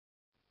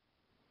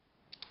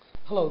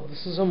Hello,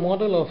 this is a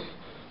model of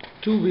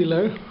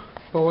two-wheeler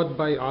powered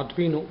by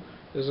Arduino.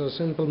 It's a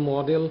simple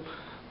model.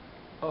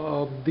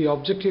 The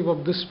objective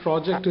of this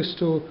project is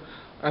to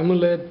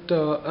emulate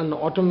an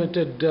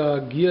automated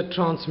gear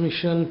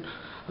transmission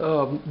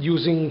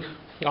using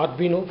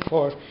Arduino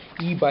for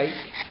e-bike.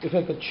 If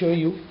I could show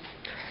you,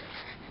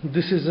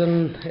 this is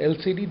an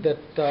LCD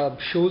that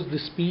shows the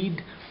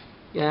speed,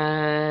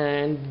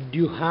 and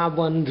you have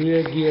one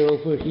rear gear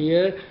over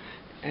here,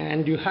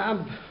 and you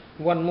have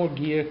one more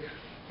gear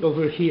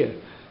over here.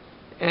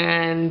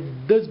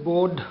 And this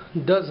board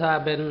does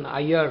have an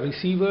IR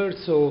receiver,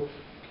 so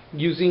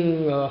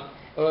using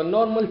a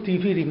normal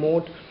TV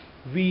remote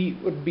we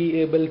would be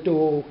able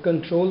to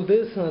control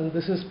this, and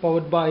this is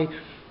powered by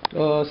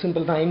a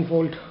simple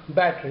 9-volt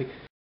battery.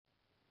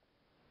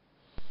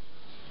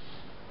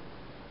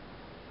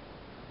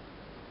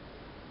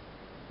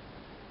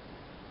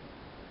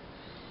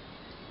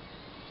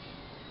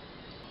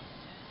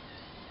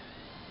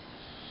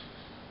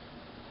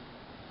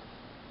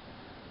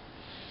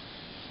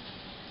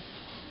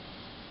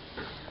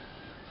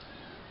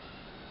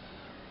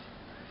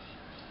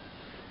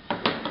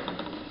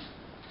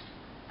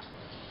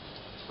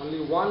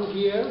 Only one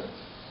gear,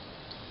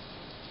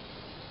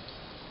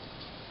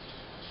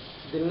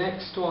 the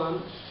next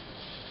one,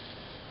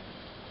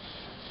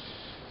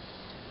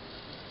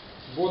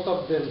 both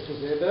of them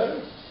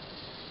together,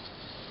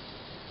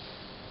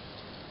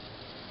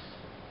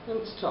 and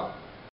stop.